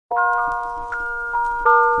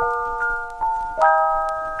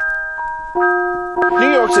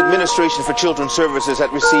New York's Administration for Children's Services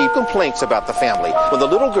had received complaints about the family when the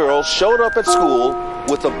little girl showed up at school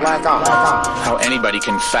with a black eye. How anybody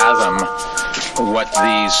can fathom what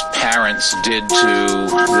these parents did to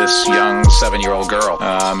this young 7-year-old girl.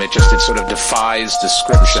 It sort of defies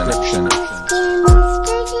description.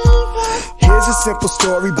 Here's a simple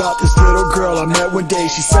story about this little girl I met one day.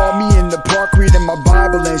 She saw me in the park reading my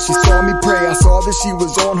Bible and she saw me pray. I saw that she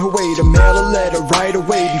was on her way to mail a letter right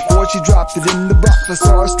away. Before she dropped it in the box, I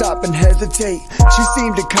saw her stop and hesitate. She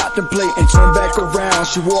seemed to contemplate and turn back around.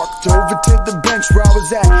 She walked over to the bench where I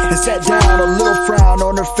was at and sat down, a little frown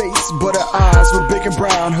on her face, but her eyes were big and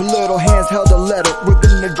brown. Her little hands held a letter with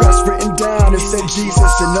an address written down. It said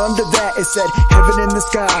Jesus, and under that it said heaven in the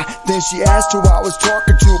sky. Then she asked who I was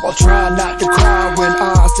talking to while trying not to cry. When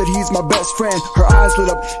I said he's my best friend, her eyes lit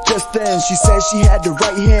up just then. She said she had to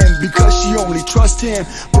write him because she only trusts him.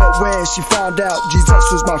 But when she found out Jesus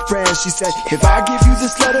was my friend, she said, if I give you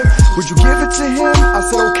this letter, would you give it to him? I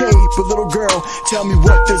said okay, but little girl, tell me,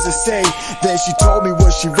 what does it say? Then she told me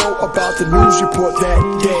what she wrote about the news report that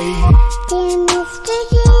day. Dear Mr.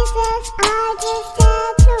 Jesus, I just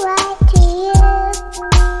had to write to you.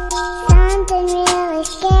 Something really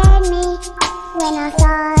scared me when I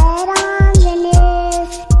saw it on the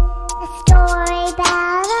news. A story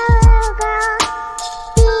about a little girl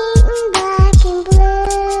beaten black and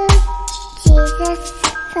blue. Jesus,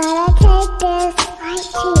 thought I'd take this right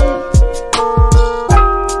to you.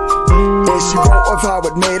 And she wrote of how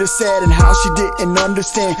it made her sad and how she didn't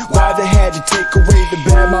understand why they had to take away the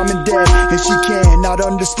bad mom and dad. And she cannot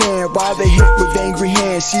understand why they hit with angry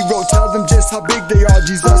hands. She wrote, tell them just how big they are,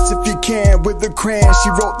 Jesus, if you can. With a crayon, she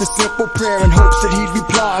wrote the simple prayer in hopes that he'd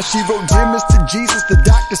reply. She wrote, dear Mr. Jesus, the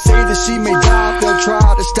doctors say that she may die. They'll try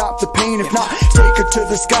to stop the pain, if not, take her to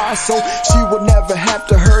the sky, so she will never have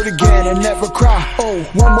to hurt again and never cry. Oh,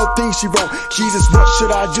 one more thing she wrote, Jesus, what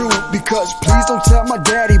should I do? Because please don't tell my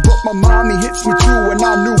daddy, but my mommy hits me too. And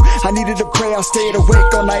I knew I needed to pray. I stayed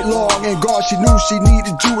awake all night long, and God, she knew she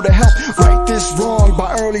needed you to help right this wrong.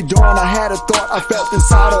 By early dawn, I had a thought I felt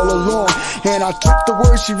inside all along, and I took the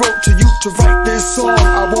words she wrote to you to write this song.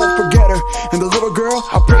 I won't forget her, and the little girl,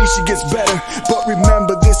 I pray she gets better. But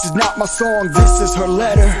remember, this is not my song, this is her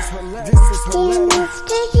letter. Dear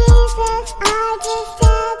Mr. Jesus, I just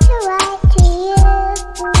had to write to you.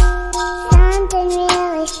 Something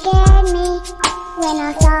really scared me when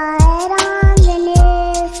I saw it on the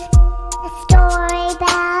news. A story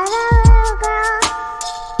about a little girl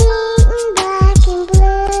beaten black and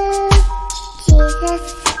blue. Jesus,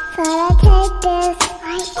 thought I'd take this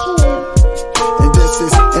right to you.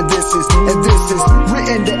 And this is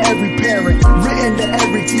written to every parent, written to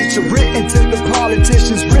every teacher, written to the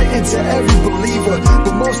politicians, written to every believer,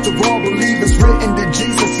 but most of all believers, written to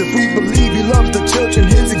Jesus. If we believe he loves the children,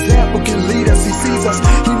 his example can lead us. He sees us,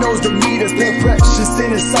 he knows they need us, they're precious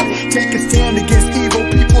in his sight. Take a stand against evil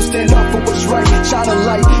people, stand up for what's right. Shine a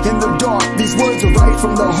light in the dark, these words are right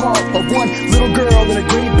from the heart of one little girl in a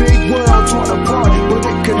great big world torn apart. But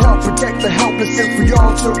it could help protect the helpless if we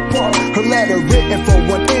all took part. Her letter written for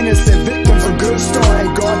one innocent victim's a good start.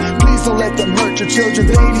 And God, please don't let them hurt your children.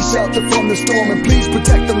 They need shelter from the storm, and please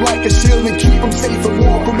protect them like a shield and keep them safe and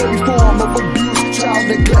warm from every form of abuse, child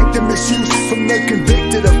neglect and misuse. From the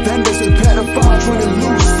convicted offenders and pedophiles running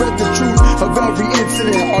loose, spread the truth of every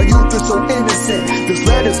incident. Our youth is so innocent. This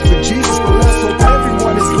letter's for Jesus, but let's hope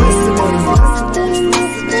everyone is listening.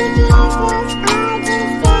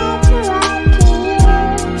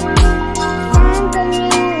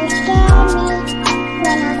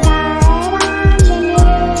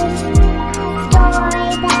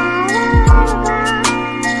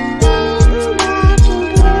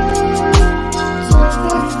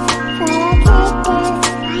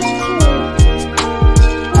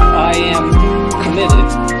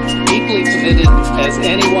 As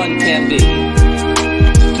anyone can be,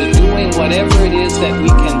 to doing whatever it is that we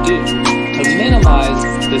can do to minimize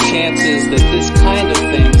the chances that this kind of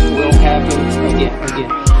thing